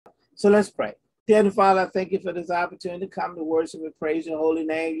So let's pray. Dear Father, I thank you for this opportunity to come to worship and praise your holy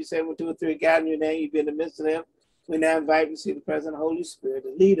name. You said when 2 or 3 gather in your name, you be in the midst of them. We now invite you to see the present Holy Spirit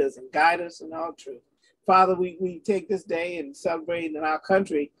to lead us and guide us in all truth. Father, we take this day and celebrate in our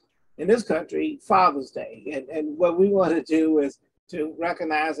country, in this country, Father's Day. And what we want to do is to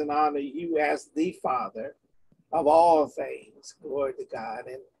recognize and honor you as the Father of all things. Glory to God.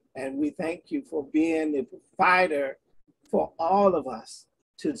 And we thank you for being the provider for all of us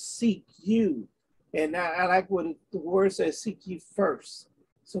to seek you. And I like what the word says, seek you first.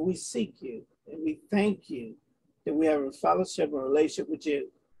 So we seek you and we thank you that we have a fellowship and relationship with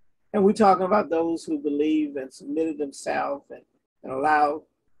you. And we're talking about those who believe and submitted themselves and allow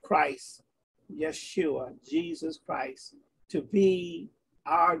Christ, Yeshua, Jesus Christ, to be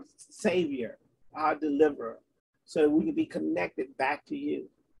our Savior, our deliverer, so that we can be connected back to you.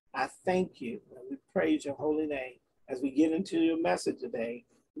 I thank you and we praise your holy name as we get into your message today.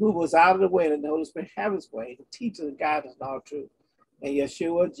 Move us out of the way and the Holy Spirit have his way to teach us and guide us in all truth. In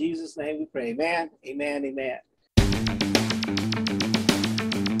Yeshua, Jesus' name we pray. Amen, amen, amen.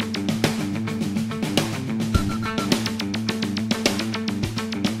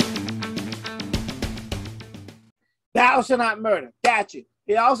 Thou shalt not murder. Got you.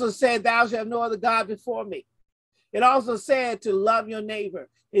 It also said, thou shalt have no other God before me. It also said to love your neighbor.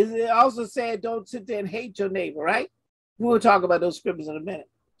 It also said don't sit there and hate your neighbor, right? We'll talk about those scriptures in a minute.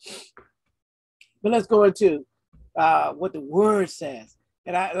 But let's go into what the word says.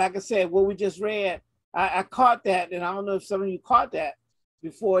 And like I said, what we just read, I caught that, and I don't know if some of you caught that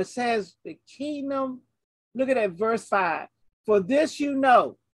before. It says the kingdom, look at that verse 5. For this you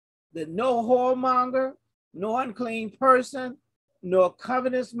know, that no whoremonger, no unclean person, nor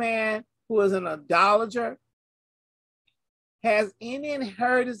covetous man who is an idolater has any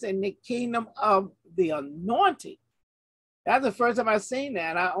inheritance in the kingdom of the anointing. That's the first time I've seen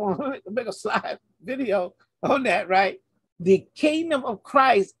that. I want to make a slide video on that, right? The kingdom of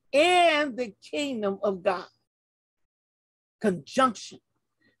Christ and the kingdom of God. Conjunction.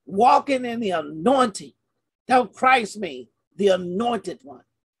 Walking in the anointing. That's what Christ means, the anointed one.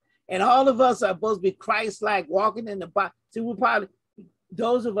 And all of us are supposed to be Christ-like, walking in the body. See, we're probably,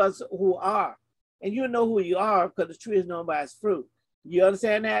 those of us who are, and you know who you are because the tree is known by its fruit. You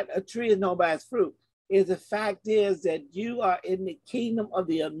understand that? A tree is known by its fruit. The fact is that you are in the kingdom of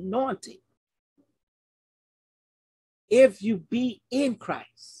the anointing. If you be in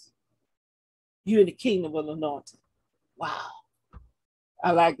Christ, you're in the kingdom of the anointing. Wow.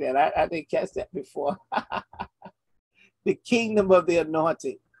 I like that. I didn't catch that before. The kingdom of the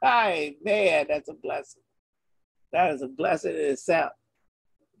anointing. Hey, man, that's a blessing. That is a blessing in itself.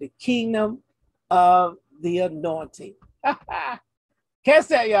 The kingdom of the anointing. Catch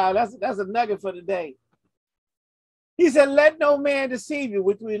that, y'all. That's a nugget for today. He said, let no man deceive you,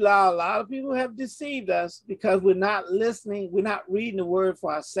 which we allow. A lot of people have deceived us because we're not listening. We're not reading the word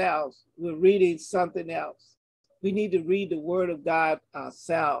for ourselves. We're reading something else. We need to read the word of God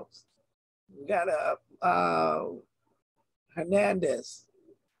ourselves. We got Hernandez.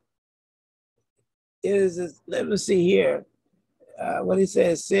 Let me see here. What he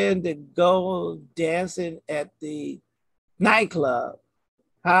says, sin to go dancing at the nightclub.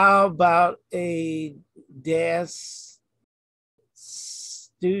 How about a dance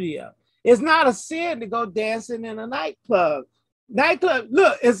studio? It's not a sin to go dancing in a nightclub. Nightclub,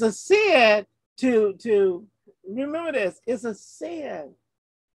 look, it's a sin to remember this. It's a sin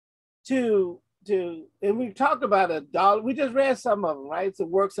to and we talked about adultery. We just read some of them, right? It's the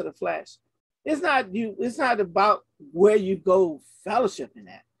works of the flesh. It's not about where you go fellowshipping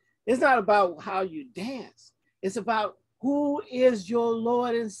at. It's not about how you dance. It's about who is your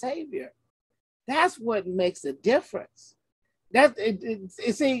Lord and Savior. That's what makes a difference.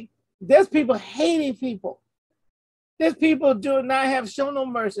 See, there's people hating people. There's people do not have shown no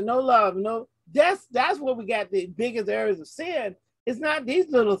mercy, no love, no. That's where we got the biggest areas of sin. It's not these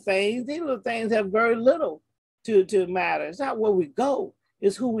little things. These little things have very little to matter. It's not where we go.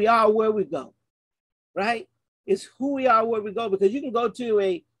 It's who we are where we go, right? It's who we are where we go, because you can go to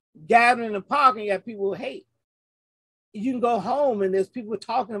a gathering in the park and you have people who hate. You can go home and there's people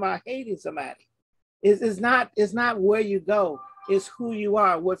talking about hating somebody. It's not where you go. It's who you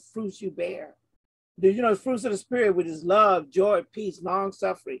are, what fruits you bear. The fruits of the Spirit, which is love, joy, peace,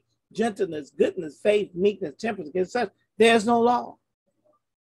 long-suffering, gentleness, goodness, faith, meekness, temperance. Against such, there's no law.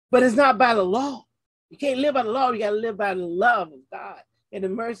 But it's not by the law. You can't live by the law. You got to live by the love of God and the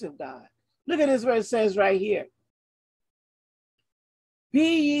mercy of God. Look at this, where it says right here.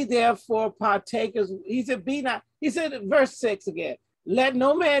 Be ye therefore partakers. He said, be not. He said in verse 6 again, let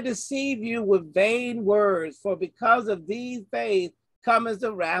no man deceive you with vain words, for because of these things comes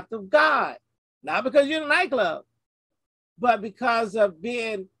the wrath of God. Not because you're in a nightclub, but because of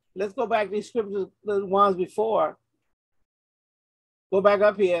being, let's go back to these scriptures, the ones before. Go back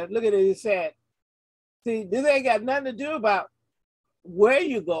up here. Look at it. It said, see, this ain't got nothing to do about where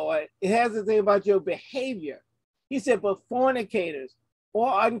you're going. It has to do about your behavior. He said, but fornicators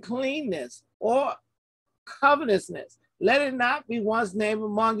or uncleanness or covetousness, let it not be one's name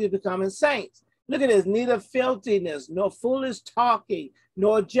among you becoming saints. Look at this, neither filthiness, nor foolish talking,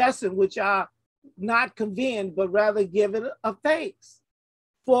 nor jesting, which are not convenient, but rather giving of thanks.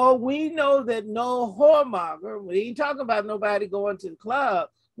 For we know that no whoremonger, we ain't talking about nobody going to the club.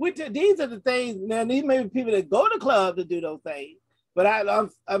 These are the things, man, these may be people that go to the club to do those things. But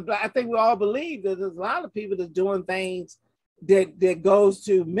I think we all believe that there's a lot of people that's doing things that goes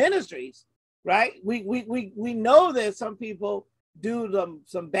to ministries, right? We know that some people do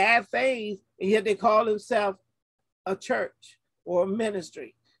some bad things, and yet they call themselves a church or a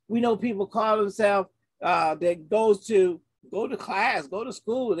ministry. We know people call themselves that go to class, go to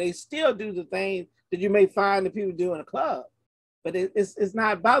school. They still do the things that you may find that people do in a club. But it's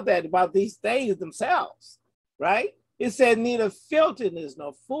not about that, about these things themselves, right? It said neither filthiness,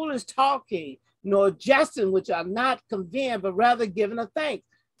 nor foolish talking, nor jesting, which are not convenient, but rather giving a thanks.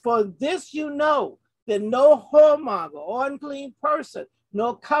 For this you know, that no whoremonger or unclean person,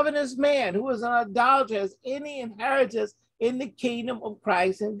 nor covetous man who is an idolater has any inheritance in the kingdom of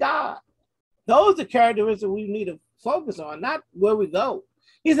Christ and God. Those are characteristics we need to focus on, not where we go.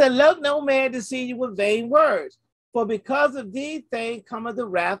 He said, let no man deceive you with vain words, for because of these things cometh the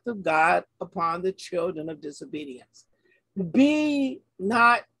wrath of God upon the children of disobedience. Be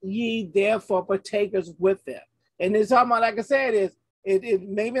not ye therefore partakers with them. And it's talking about, like I said, it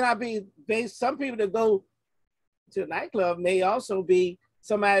may not be based. Some people that go to a nightclub may also be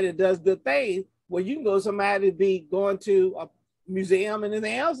somebody that does good things. Well, you can go somebody to be going to a museum and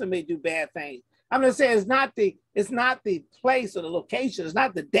anything else and may do bad things. I'm just saying it's not the place or the location, it's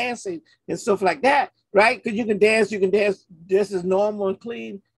not the dancing and stuff like that, right? Because you can dance just as normal and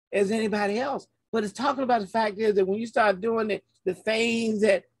clean as anybody else. But it's talking about the fact is that when you start doing the things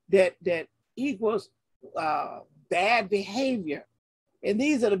that equals bad behavior, and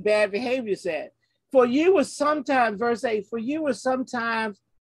these are the bad behavior said. For you were sometimes, verse 8, for you were sometimes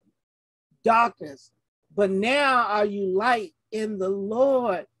darkness, but now are you light in the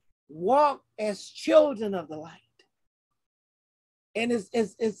Lord. Walk as children of the light. And it's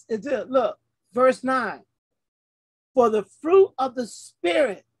look, verse 9. For the fruit of the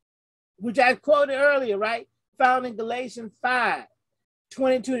Spirit, which I quoted earlier, right? Found in Galatians 5,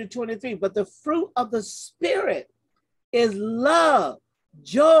 22 to 23. But the fruit of the Spirit is love,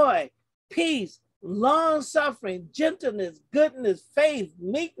 joy, peace, long-suffering, gentleness, goodness, faith,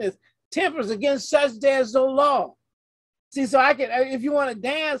 meekness, temperance. Against such there is no law. See, so if you want to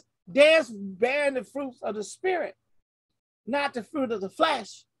dance bearing the fruits of the Spirit, not the fruit of the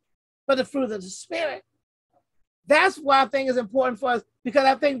flesh, but the fruit of the Spirit. That's why I think it's important for us, because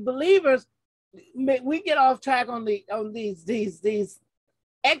I think believers, we get off track on these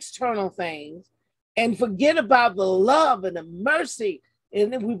external things and forget about the love and the mercy.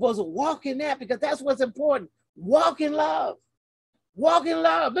 And then we're supposed to walk in that, because that's what's important. Walk in love. Walk in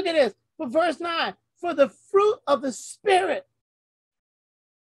love. Look at this. For verse 9, for the fruit of the Spirit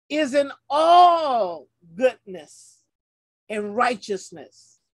is in all goodness and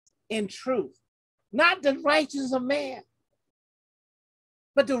righteousness and truth. Not the righteousness of man,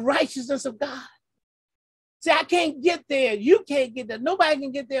 but the righteousness of God. See, I can't get there. You can't get there. Nobody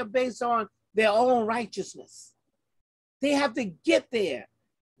can get there based on their own righteousness. They have to get there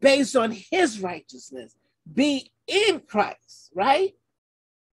based on his righteousness. Be in Christ, right?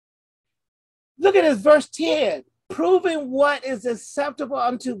 Look at this, verse 10. Proving what is acceptable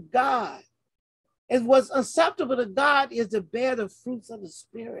unto God. And what's acceptable to God is to bear the fruits of the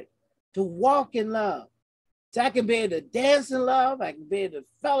Spirit, to walk in love. So I can be able to dance in love. I can be able to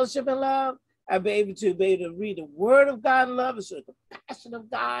fellowship in love. I'll be able to read the word of God in love and show the compassion of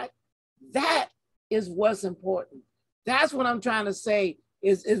God. That is what's important. That's what I'm trying to say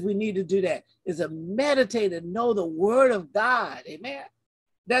is we need to do that, is to meditate and know the word of God. Amen.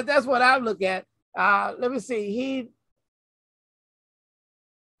 That's what I look at. Let me see. He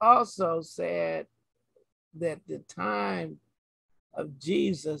also said that the time of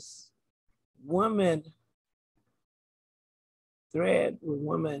Jesus, women thread with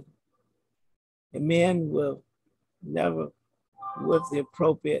women, and men will never with the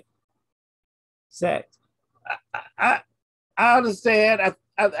appropriate sex. I understand.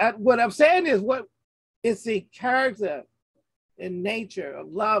 What I'm saying is what is the character and nature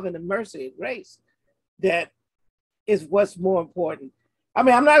of love and the mercy and grace that is what's more important. I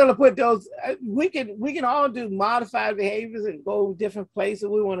mean, I'm not going to put those. We can all do modified behaviors and go different places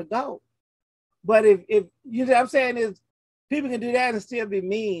we want to go. But if you know what I'm saying is, people can do that and still be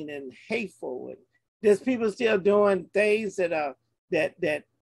mean and hateful, and there's people still doing things that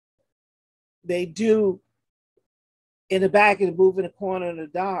they do in the back and move in the corner in the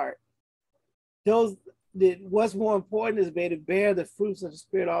dark. What's more important is to bear the fruits of the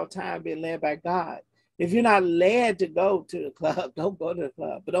Spirit all the time, being led by God. If you're not led to go to the club, don't go to the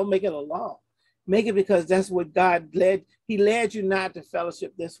club, but don't make it a law. Make it because that's what God led. He led you not to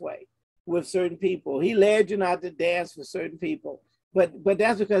fellowship this way with certain people. He led you not to dance with certain people, but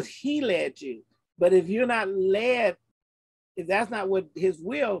that's because he led you. But if you're not led, if that's not what his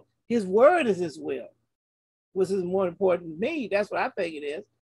will, his word is his will, which is more important to me. That's what I think it is.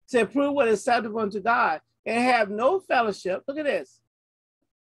 To prove what is acceptable unto God and have no fellowship. Look at this.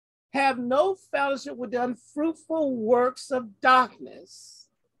 Have no fellowship with the unfruitful works of darkness,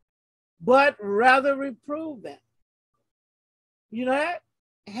 but rather reprove them. You know that?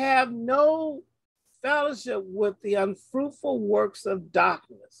 Have no fellowship with the unfruitful works of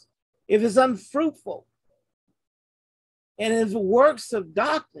darkness. If it's unfruitful and it's works of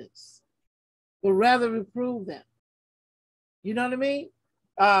darkness, but rather reprove them. You know what I mean?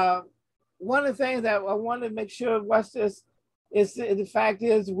 One of the things that I want to make sure, watch this, is the fact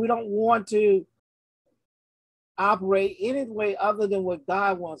is we don't want to operate any way other than what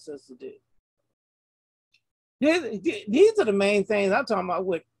God wants us to do. These are the main things I'm talking about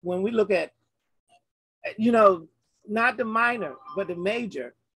when we look at, you know, not the minor, but the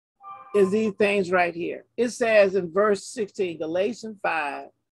major, is these things right here. It says in verse 16, Galatians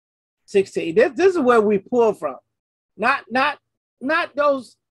 5:16. This is where we pull from. Not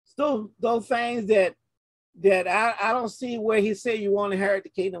those things that I don't see where he said you won't inherit the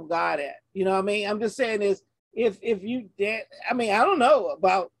kingdom of God at. You know what I mean? I'm just saying is if you dance, I mean, I don't know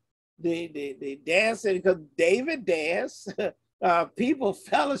about the dancing, because David danced. People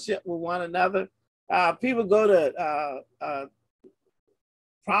fellowship with one another. People go to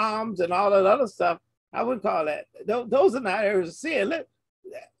proms and all that other stuff. I wouldn't call that. Those are not areas of sin.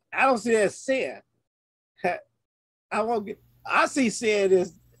 I don't see that as sin. I see sin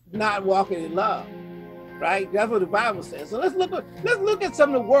as not walking in love, right? That's what the Bible says. So let's look at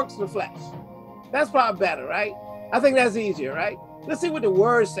some of the works of the flesh. That's probably better, right? I think that's easier, right? Let's see what the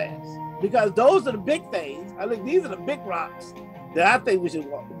word says, because those are the big things. I think these are the big rocks that I think we should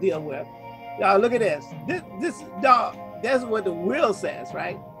deal with. Y'all, look at this. That's what the will says,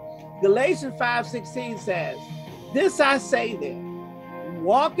 right? Galatians 5:16 says, "This I say then,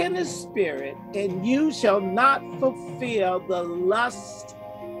 walk in the Spirit, and you shall not fulfill the lust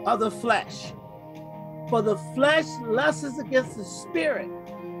of the flesh. For the flesh lusts against the Spirit,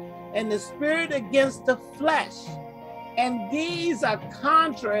 and the Spirit against the flesh. And these are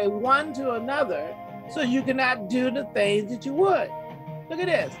contrary one to another, so you cannot do the things that you would." Look at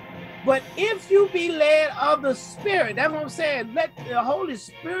this. "But if you be led of the Spirit," that's what I'm saying, let the Holy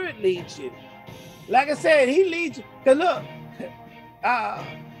Spirit lead you. Like I said, he leads you. Because look,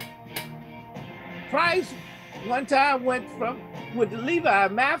 Christ one time went with the Levi,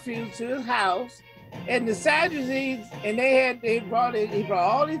 Matthew, to his house, and the Sadducees, and he brought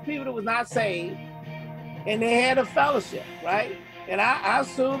all these people that was not saved, and they had a fellowship, right? And I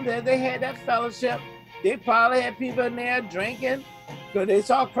assume that they had that fellowship. They probably had people in there drinking, because they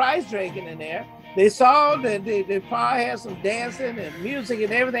saw Christ drinking in there. They saw that they probably had some dancing and music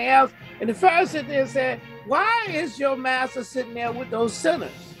and everything else. And the Pharisees there said, "Why is your master sitting there with those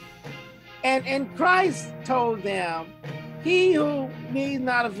sinners?" And Christ told them, "He who needs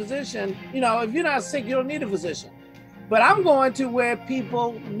not a physician, if you're not sick, you don't need a physician. But I'm going to where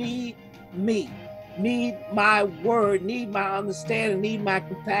people need me, need my word, need my understanding, need my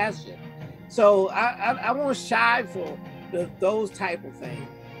compassion." So I won't shy for those type of things.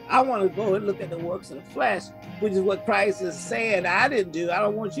 I want to go and look at the works of the flesh, which is what Christ is saying I didn't do. I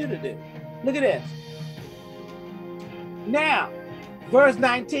don't want you to do. Look at this. Now, verse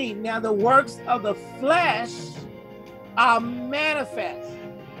 19, "Now the works of the flesh are manifest."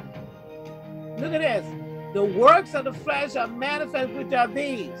 Look at this. "The works of the flesh are manifest, which are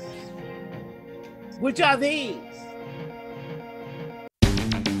these." Which are these?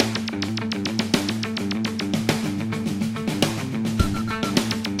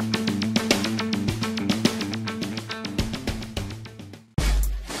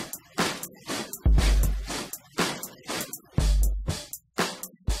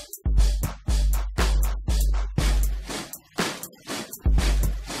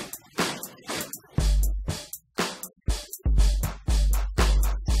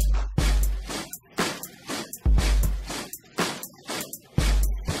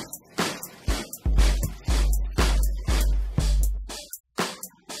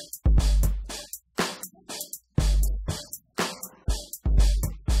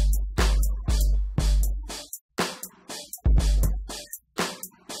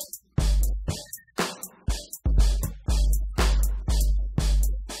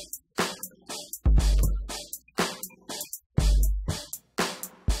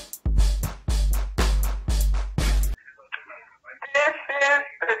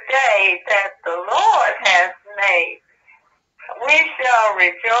 that the Lord has made. We shall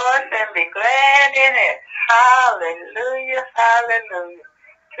rejoice and be glad in it. Hallelujah, hallelujah.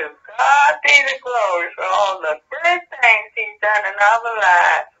 To God be the glory for all the good things he's done in our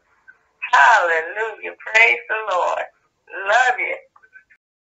lives. Hallelujah. Praise the Lord. Love you.